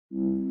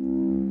When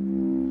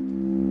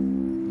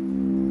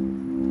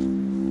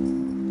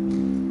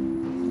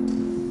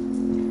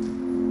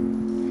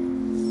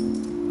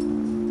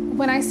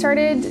I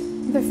started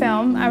the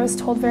film, I was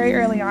told very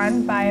early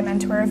on by a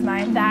mentor of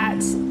mine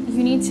that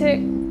you need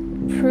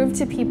to prove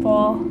to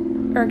people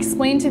or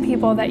explain to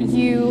people that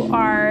you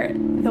are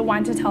the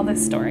one to tell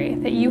this story,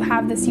 that you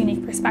have this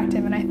unique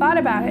perspective. And I thought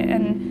about it,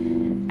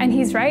 and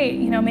he's right.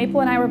 You know,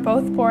 Maple and I were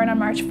both born on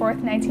March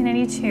 4th,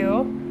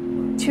 1992,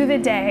 to the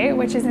day,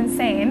 which is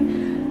insane.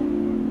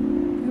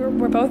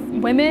 We're both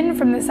women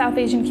from the South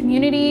Asian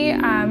community.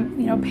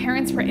 You know,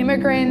 parents were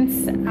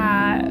immigrants.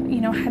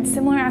 You know, had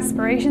similar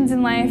aspirations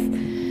in life.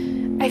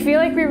 I feel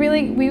like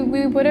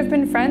we would have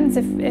been friends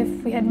if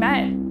we had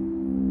met.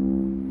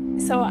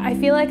 So I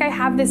feel like I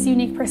have this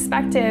unique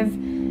perspective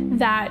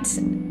that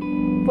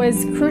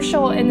was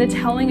crucial in the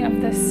telling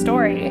of this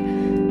story.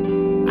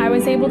 I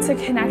was able to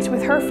connect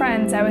with her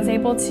friends. I was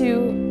able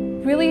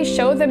to really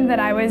show them that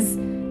I was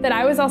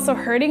also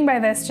hurting by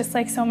this, just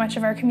like so much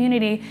of our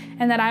community,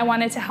 and that I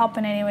wanted to help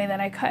in any way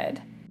that I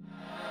could.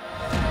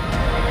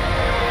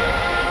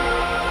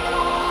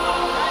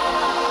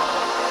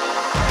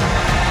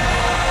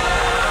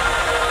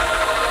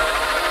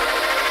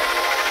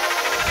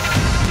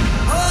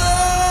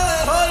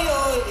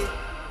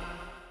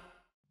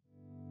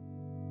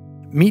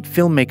 Meet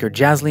filmmaker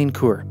Jasleen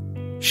Kaur.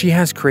 She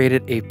has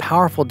created a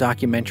powerful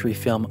documentary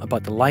film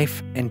about the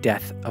life and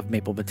death of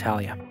Maple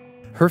Batalia.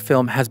 Her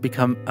film has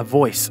become a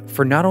voice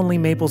for not only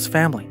Maple's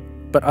family,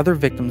 but other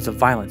victims of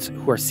violence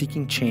who are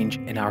seeking change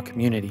in our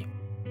community.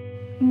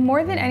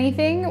 More than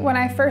anything, when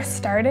I first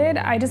started,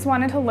 I just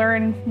wanted to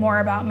learn more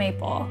about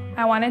Maple.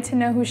 I wanted to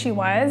know who she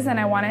was, and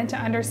I wanted to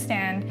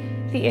understand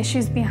the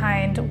issues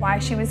behind why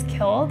she was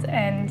killed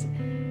and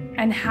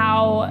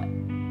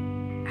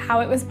how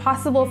it was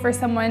possible for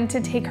someone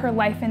to take her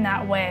life in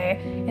that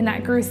way, in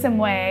that gruesome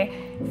way,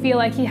 feel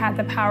like he had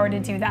the power to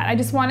do that. I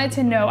just wanted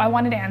to know, I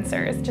wanted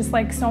answers, just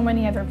like so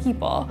many other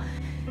people.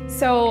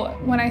 So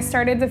when I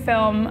started the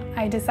film,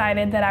 I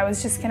decided that I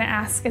was just gonna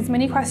ask as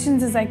many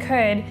questions as I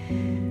could,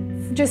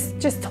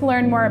 just to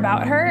learn more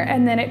about her,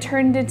 and then it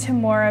turned into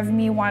more of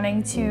me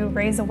wanting to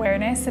raise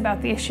awareness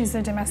about the issues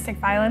of domestic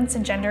violence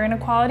and gender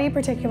inequality,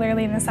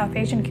 particularly in the South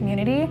Asian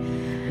community.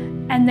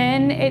 And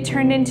then it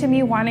turned into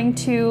me wanting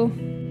to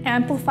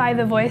amplify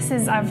the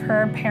voices of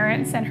her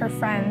parents and her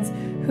friends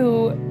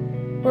who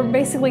were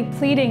basically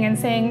pleading and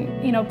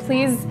saying, you know,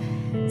 please,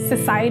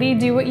 society,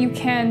 do what you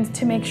can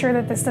to make sure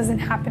that this doesn't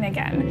happen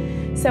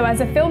again. So as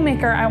a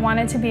filmmaker, I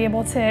wanted to be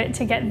able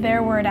to get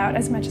their word out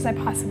as much as I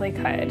possibly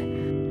could.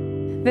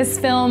 This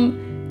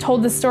film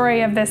told the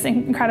story of this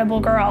incredible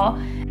girl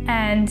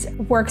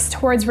and works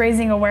towards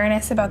raising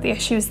awareness about the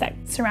issues that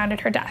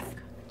surrounded her death.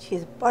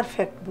 She's a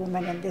perfect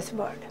woman in this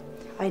world.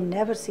 I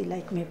never see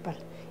like Maple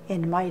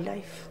in my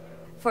life.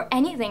 For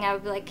anything, I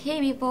would be like, hey,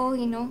 Maple,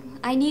 you know,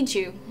 I need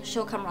you.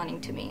 She'll come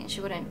running to me, and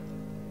she wouldn't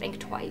think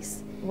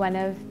twice. One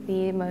of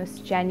the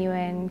most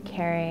genuine,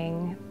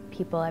 caring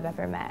people I've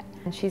ever met.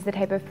 And she's the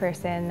type of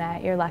person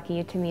that you're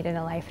lucky to meet in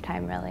a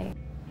lifetime, really.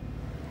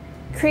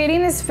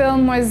 Creating this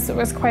film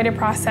was quite a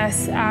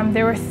process.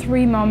 There were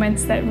 3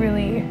 moments that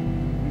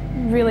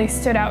really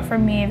stood out for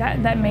me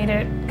that made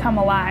it come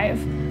alive.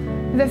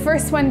 The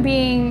first one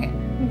being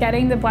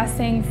getting the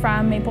blessing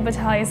from Maple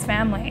Batalia's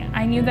family.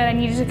 I knew that I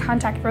needed to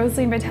contact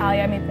Jasleen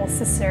Batalia, Maple's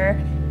sister,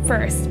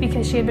 first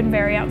because she had been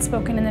very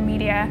outspoken in the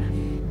media.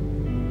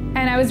 And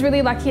I was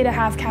really lucky to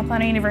have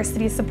Capilano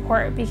University's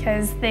support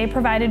because they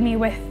provided me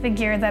with the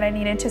gear that I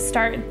needed to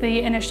start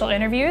the initial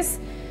interviews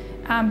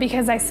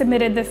because I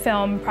submitted the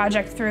film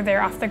project through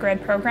their Off the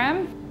Grid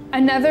program.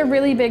 Another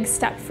really big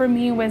step for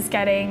me was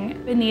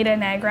getting Benita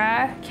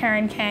Negra,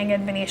 Karen Kang,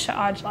 and Venetia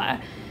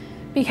Ojla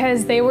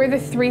because they were the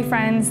 3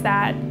 friends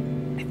that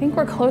I think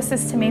were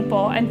closest to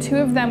Maple, and 2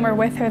 of them were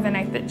with her the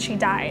night that she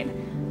died.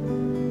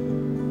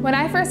 When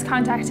I first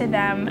contacted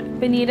them,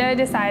 Benita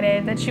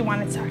decided that she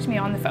wanted to talk to me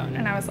on the phone,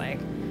 and I was like,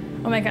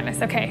 oh my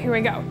goodness, okay, here we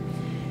go.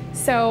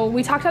 So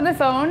we talked on the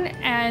phone,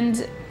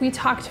 and we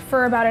talked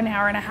for about an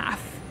hour and a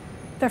half,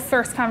 the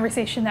first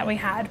conversation that we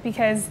had,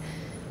 because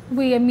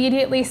we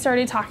immediately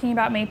started talking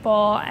about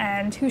Maple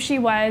and who she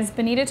was.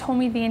 Benita told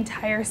me the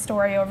entire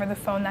story over the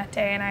phone that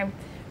day, and I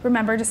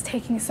remember just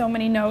taking so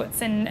many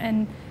notes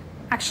and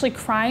actually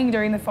crying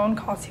during the phone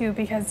call too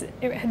because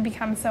it had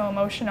become so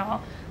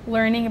emotional,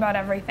 learning about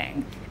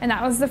everything. And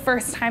that was the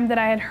first time that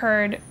I had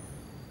heard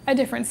a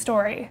different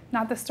story,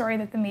 not the story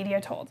that the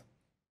media told.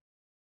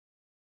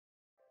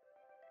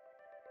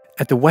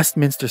 At the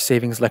Westminster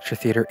Savings Lecture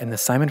Theater in the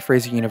Simon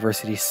Fraser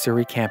University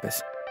Surrey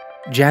campus,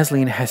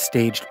 Jasleen has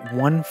staged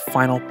one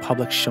final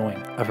public showing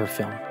of her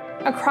film.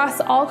 Across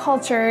all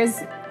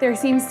cultures, there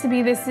seems to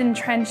be this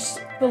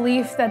entrenched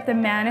belief that the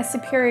man is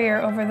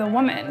superior over the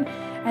woman.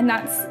 And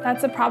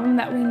that's a problem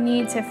that we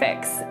need to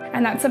fix.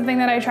 And that's something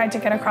that I tried to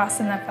get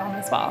across in the film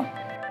as well.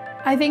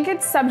 I think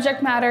it's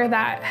subject matter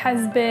that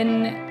has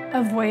been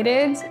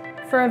avoided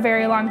for a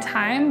very long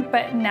time,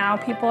 but now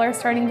people are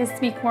starting to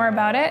speak more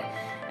about it.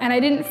 And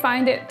I didn't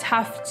find it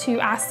tough to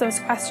ask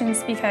those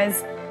questions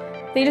because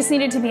They just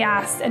needed to be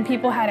asked, and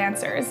people had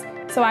answers.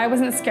 So I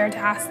wasn't scared to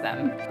ask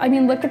them. I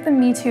mean, look at the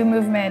Me Too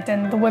movement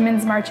and the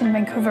Women's March in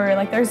Vancouver.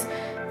 Like, there's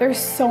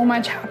so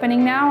much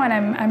happening now, and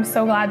I'm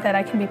so glad that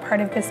I can be part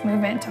of this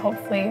movement to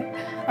hopefully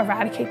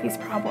eradicate these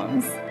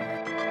problems.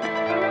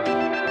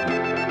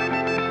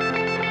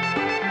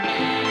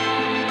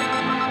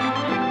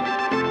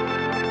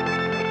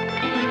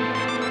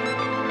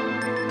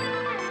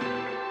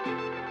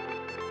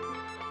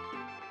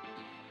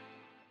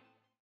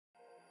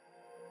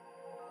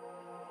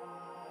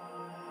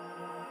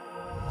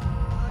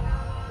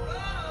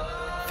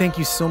 Thank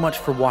you so much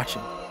for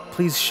watching.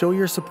 Please show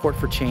your support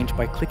for change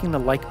by clicking the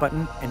like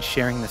button and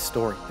sharing this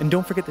story. And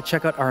don't forget to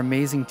check out our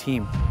amazing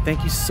team.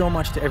 Thank you so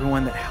much to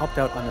everyone that helped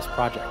out on this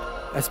project.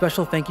 A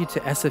special thank you to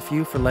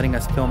SFU for letting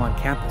us film on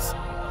campus,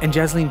 and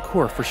Jasleen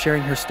Kaur for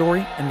sharing her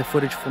story and the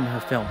footage from her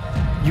film.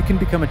 You can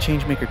become a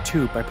changemaker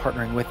too by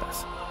partnering with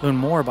us. Learn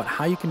more about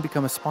how you can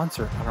become a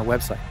sponsor on our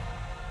website.